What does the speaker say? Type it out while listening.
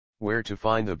Where to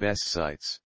find the best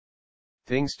sites.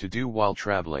 Things to do while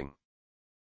traveling.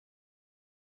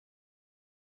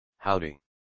 Howdy.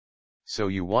 So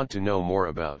you want to know more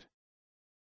about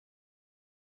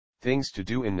things to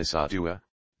do in Nusa,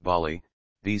 Bali?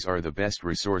 These are the best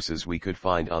resources we could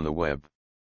find on the web.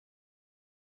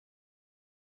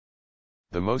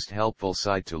 The most helpful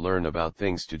site to learn about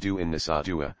things to do in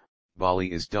Nusa,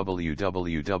 Bali is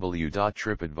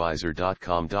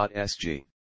www.tripadvisor.com.sg.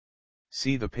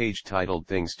 See the page titled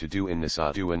Things to Do in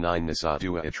Nusa 9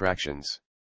 Nusa Attractions.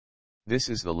 This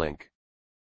is the link.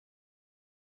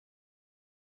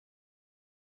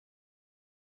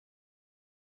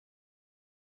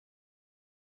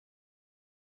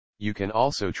 You can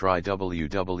also try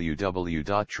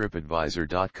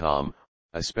www.tripadvisor.com,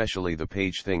 especially the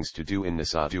page Things to Do in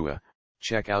Nusa.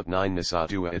 Check out 9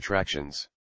 Nusa Attractions.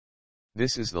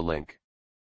 This is the link.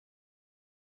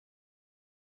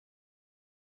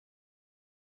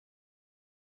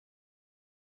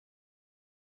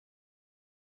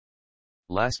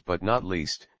 Last but not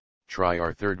least, try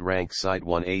our third-rank site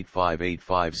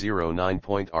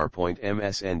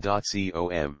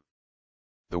 1858509.r.msn.com.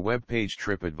 The web page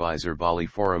TripAdvisor Bali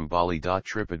Forum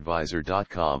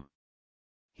Bali.tripadvisor.com.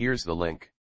 Here's the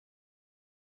link.